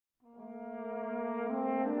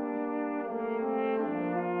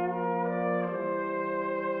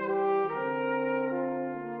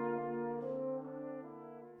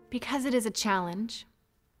because it is a challenge,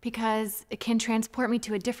 because it can transport me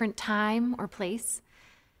to a different time or place,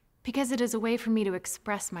 because it is a way for me to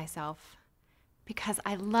express myself, because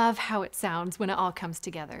I love how it sounds when it all comes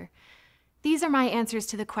together. These are my answers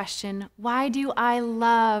to the question, why do I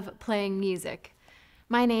love playing music?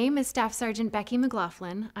 My name is Staff Sergeant Becky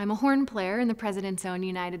McLaughlin. I'm a horn player in the President's Own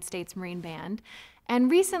United States Marine Band,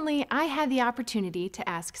 and recently I had the opportunity to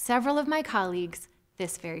ask several of my colleagues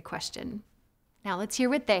this very question. Now let's hear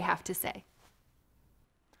what they have to say.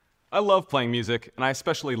 I love playing music, and I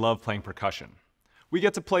especially love playing percussion. We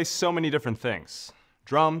get to play so many different things.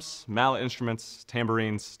 Drums, mallet instruments,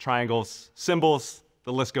 tambourines, triangles, cymbals,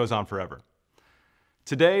 the list goes on forever.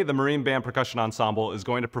 Today, the Marine Band Percussion Ensemble is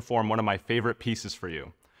going to perform one of my favorite pieces for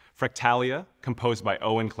you, Fractalia, composed by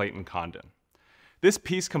Owen Clayton Condon. This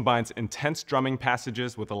piece combines intense drumming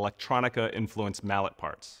passages with electronica-influenced mallet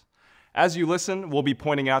parts. As you listen, we'll be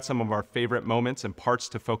pointing out some of our favorite moments and parts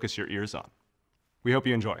to focus your ears on. We hope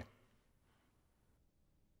you enjoy.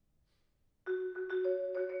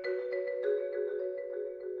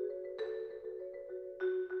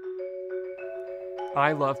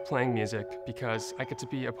 I love playing music because I get to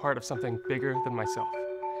be a part of something bigger than myself.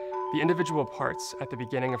 The individual parts at the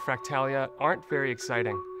beginning of Fractalia aren't very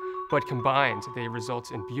exciting, but combined, they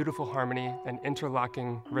result in beautiful harmony and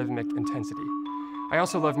interlocking rhythmic intensity. I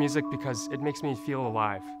also love music because it makes me feel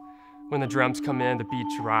alive. When the drums come in, the beat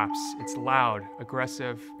drops. It's loud,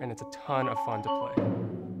 aggressive, and it's a ton of fun to play.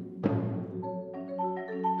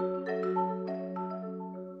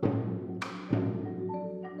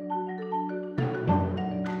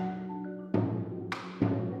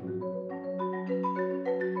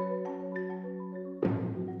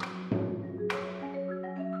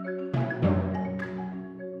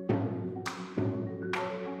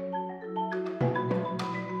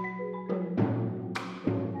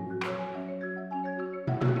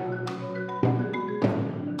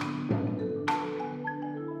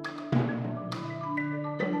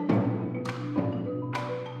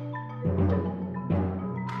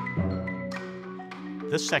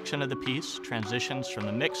 This section of the piece transitions from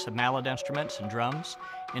the mix of mallet instruments and drums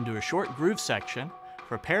into a short groove section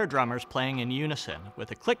for pair drummers playing in unison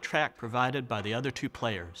with a click track provided by the other two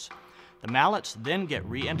players. The mallets then get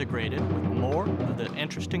reintegrated with more of the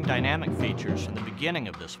interesting dynamic features from the beginning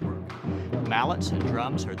of this work. Mallets and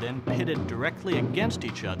drums are then pitted directly against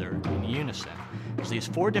each other in unison, as these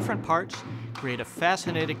four different parts create a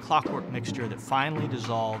fascinating clockwork mixture that finally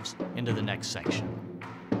dissolves into the next section.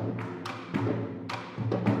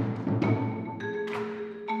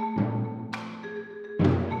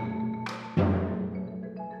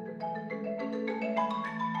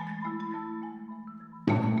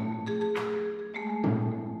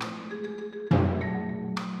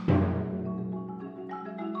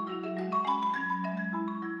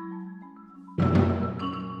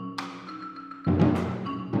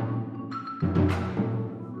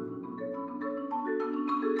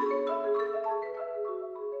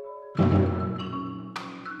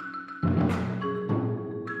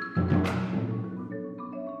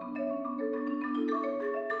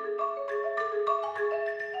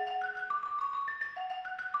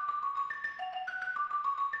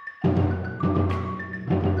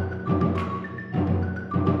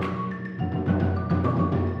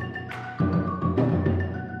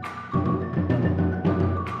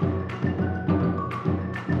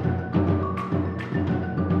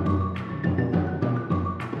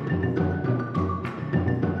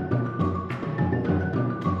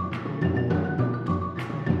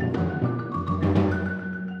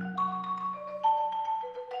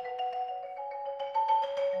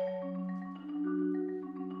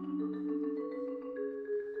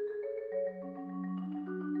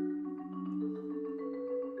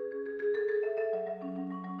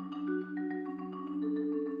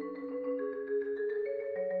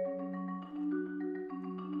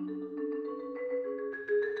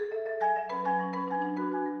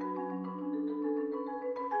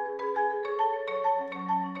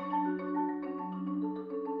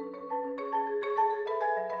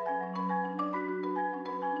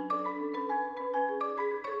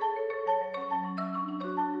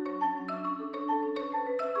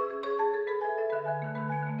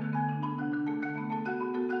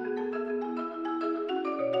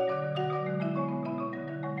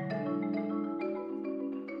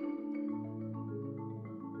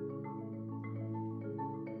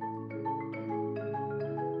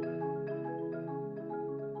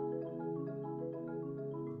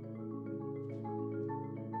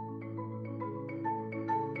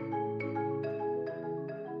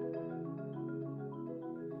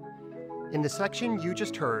 In the section you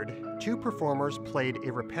just heard, two performers played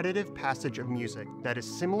a repetitive passage of music that is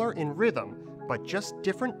similar in rhythm, but just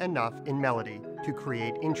different enough in melody to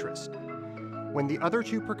create interest. When the other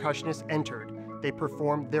two percussionists entered, they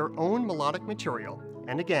performed their own melodic material,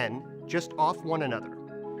 and again, just off one another.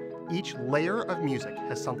 Each layer of music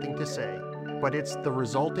has something to say, but it's the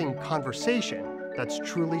resulting conversation that's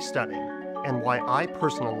truly stunning, and why I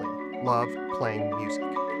personally love playing music.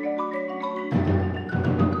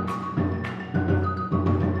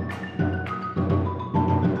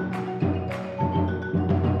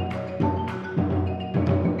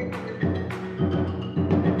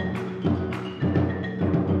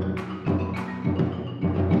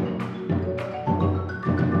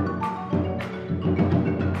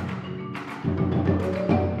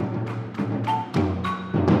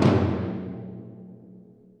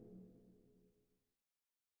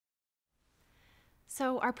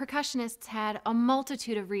 So our percussionists had a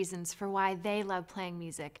multitude of reasons for why they love playing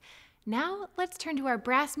music. Now let's turn to our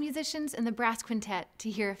brass musicians and the brass quintet to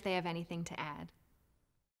hear if they have anything to add.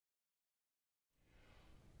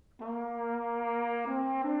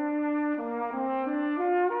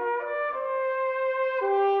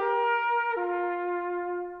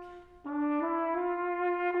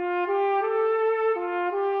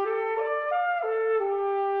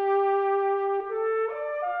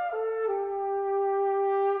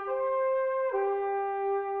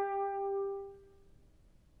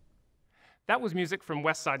 That was music from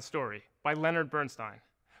West Side Story by Leonard Bernstein.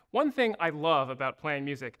 One thing I love about playing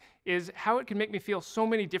music is how it can make me feel so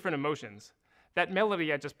many different emotions. That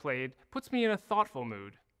melody I just played puts me in a thoughtful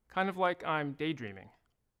mood, kind of like I'm daydreaming.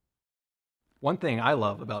 One thing I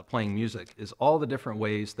love about playing music is all the different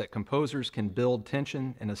ways that composers can build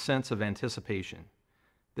tension and a sense of anticipation.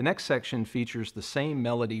 The next section features the same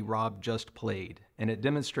melody Rob just played, and it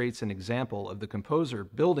demonstrates an example of the composer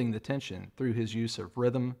building the tension through his use of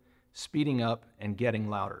rhythm, speeding up, and getting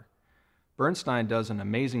louder. Bernstein does an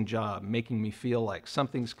amazing job making me feel like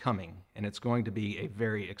something's coming, and it's going to be a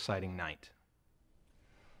very exciting night.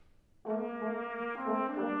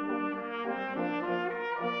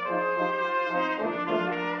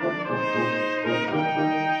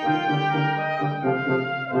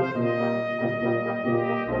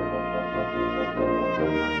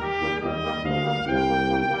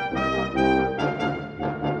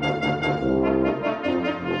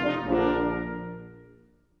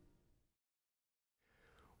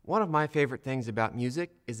 One of my favorite things about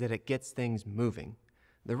music is that it gets things moving.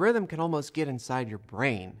 The rhythm can almost get inside your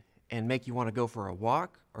brain and make you want to go for a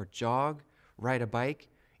walk or jog, ride a bike,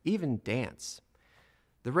 even dance.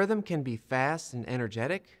 The rhythm can be fast and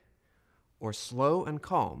energetic or slow and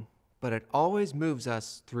calm, but it always moves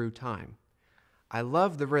us through time. I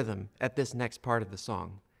love the rhythm at this next part of the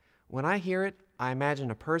song. When I hear it, I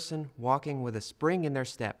imagine a person walking with a spring in their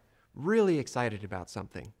step, really excited about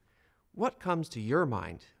something. What comes to your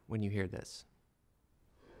mind when you hear this?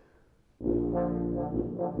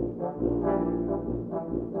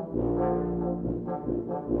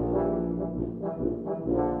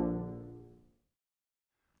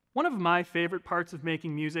 One of my favorite parts of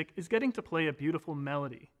making music is getting to play a beautiful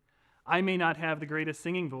melody. I may not have the greatest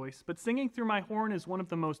singing voice, but singing through my horn is one of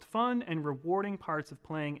the most fun and rewarding parts of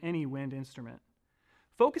playing any wind instrument.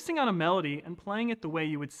 Focusing on a melody and playing it the way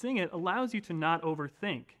you would sing it allows you to not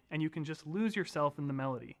overthink, and you can just lose yourself in the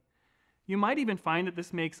melody. You might even find that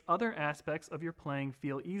this makes other aspects of your playing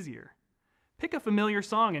feel easier. Pick a familiar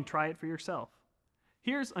song and try it for yourself.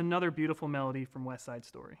 Here's another beautiful melody from West Side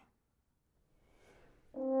Story.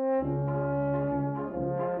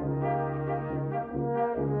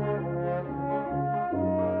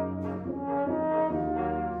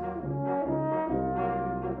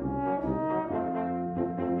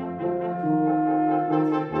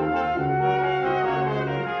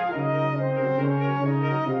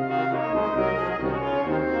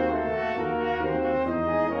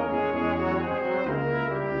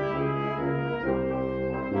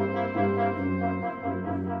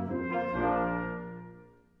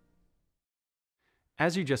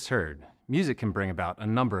 As you just heard, music can bring about a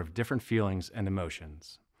number of different feelings and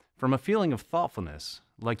emotions. From a feeling of thoughtfulness,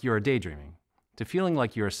 like you are daydreaming, to feeling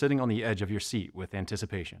like you are sitting on the edge of your seat with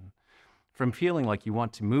anticipation. From feeling like you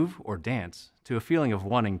want to move or dance, to a feeling of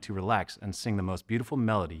wanting to relax and sing the most beautiful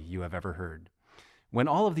melody you have ever heard. When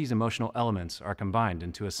all of these emotional elements are combined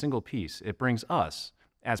into a single piece, it brings us,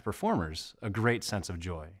 as performers, a great sense of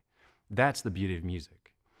joy. That's the beauty of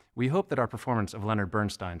music. We hope that our performance of Leonard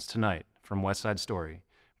Bernstein's Tonight from West Side Story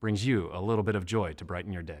brings you a little bit of joy to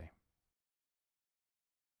brighten your day.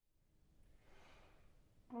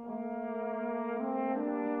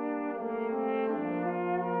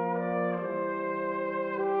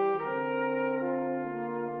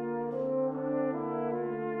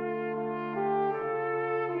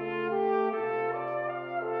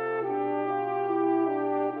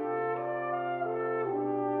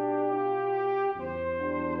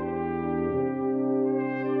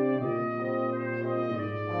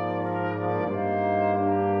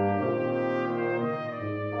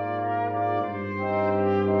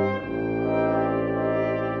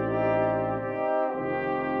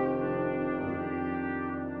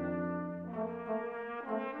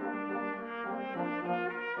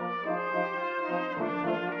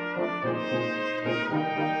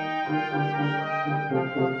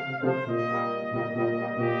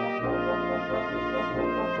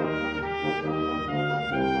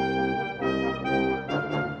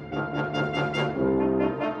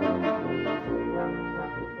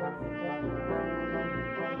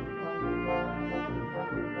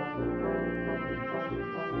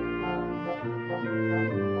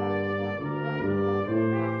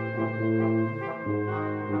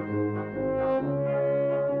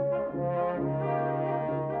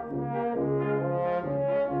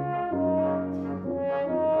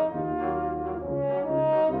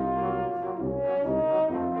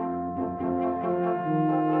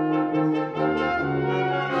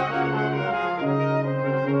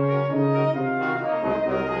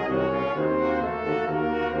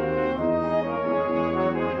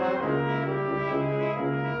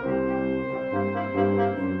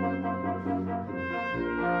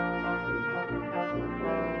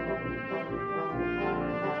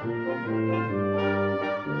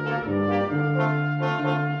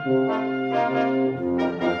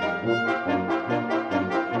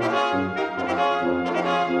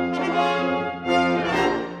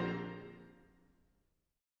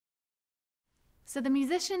 So the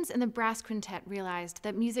musicians in the brass quintet realized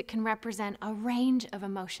that music can represent a range of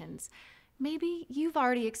emotions. Maybe you've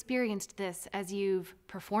already experienced this as you've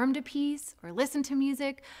performed a piece or listened to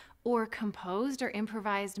music or composed or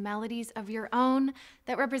improvised melodies of your own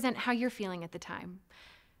that represent how you're feeling at the time.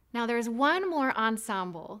 Now there's one more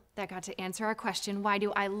ensemble that got to answer our question, why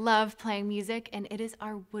do I love playing music? And it is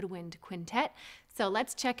our Woodwind Quintet. So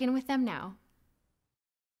let's check in with them now.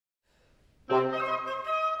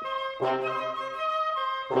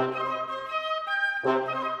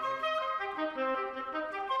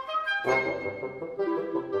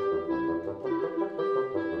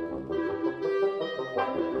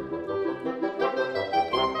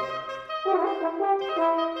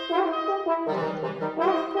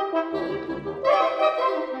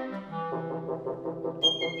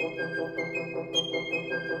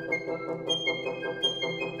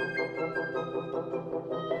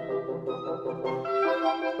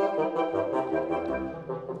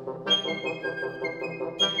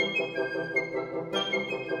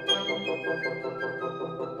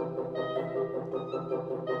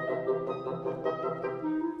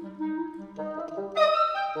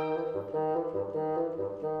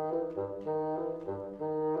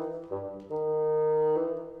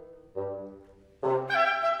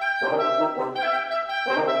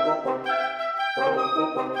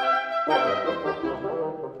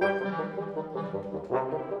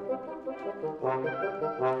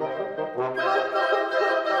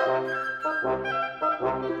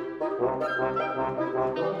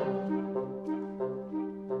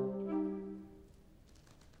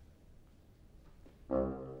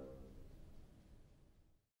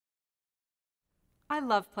 I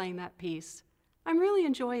love playing that piece. I'm really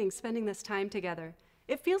enjoying spending this time together.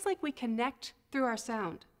 It feels like we connect through our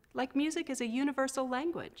sound, like music is a universal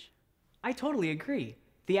language. I totally agree.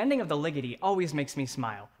 The ending of the Ligeti always makes me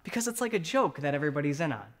smile because it's like a joke that everybody's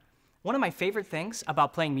in on. One of my favorite things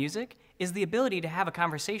about playing music is the ability to have a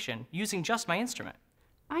conversation using just my instrument.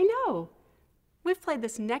 I know. We've played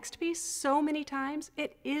this next piece so many times,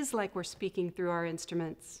 it is like we're speaking through our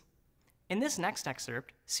instruments. In this next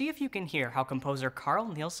excerpt, see if you can hear how composer Carl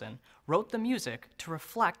Nielsen wrote the music to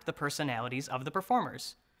reflect the personalities of the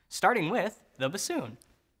performers, starting with the bassoon.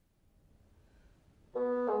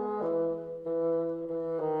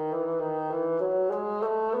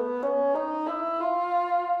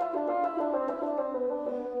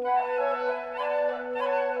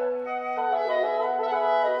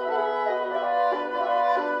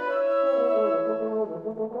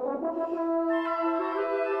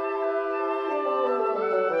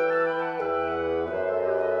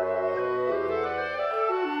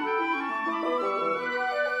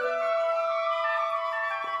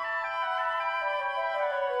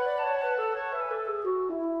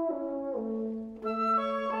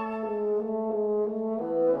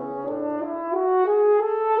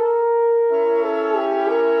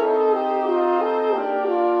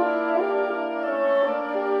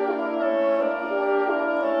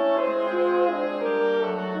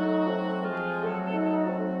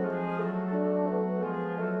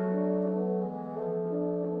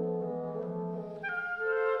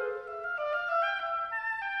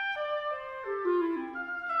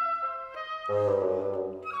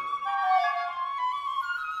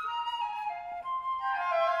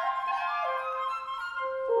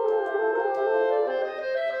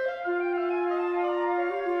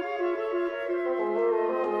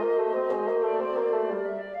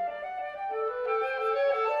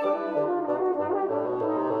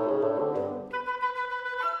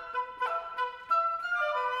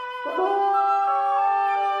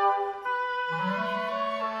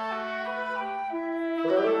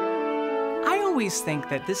 always think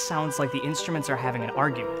that this sounds like the instruments are having an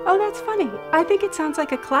argument. Oh, that's funny. I think it sounds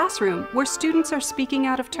like a classroom where students are speaking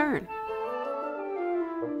out of turn.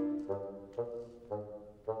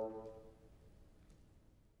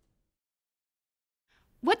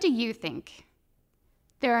 What do you think?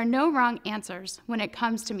 There are no wrong answers when it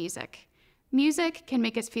comes to music. Music can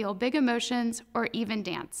make us feel big emotions or even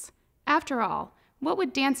dance. After all, what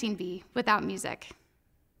would dancing be without music?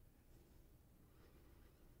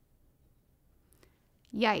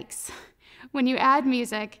 Yikes. When you add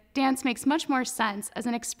music, dance makes much more sense as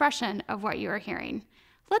an expression of what you are hearing.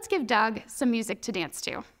 Let's give Doug some music to dance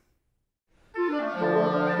to.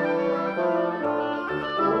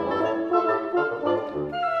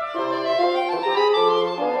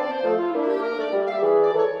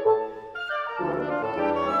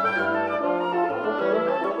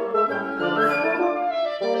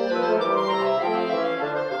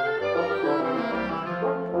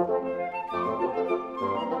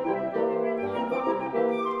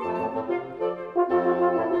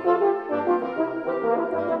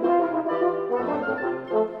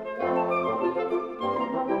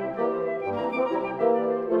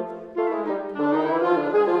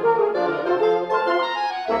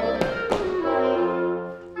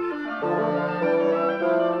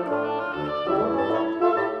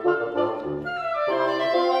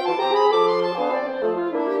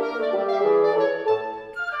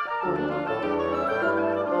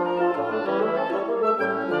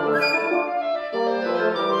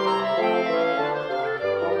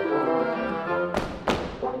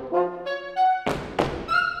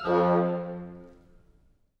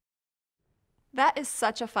 That is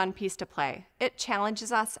such a fun piece to play. It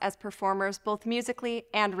challenges us as performers both musically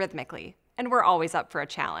and rhythmically, and we're always up for a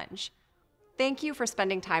challenge. Thank you for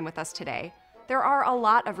spending time with us today. There are a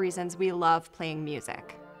lot of reasons we love playing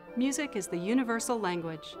music. Music is the universal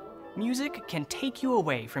language. Music can take you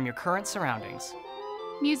away from your current surroundings.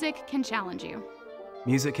 Music can challenge you.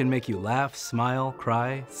 Music can make you laugh, smile,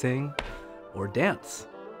 cry, sing, or dance.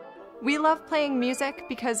 We love playing music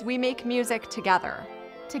because we make music together.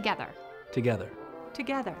 Together. Together.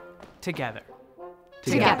 Together. Together.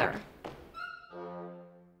 Together.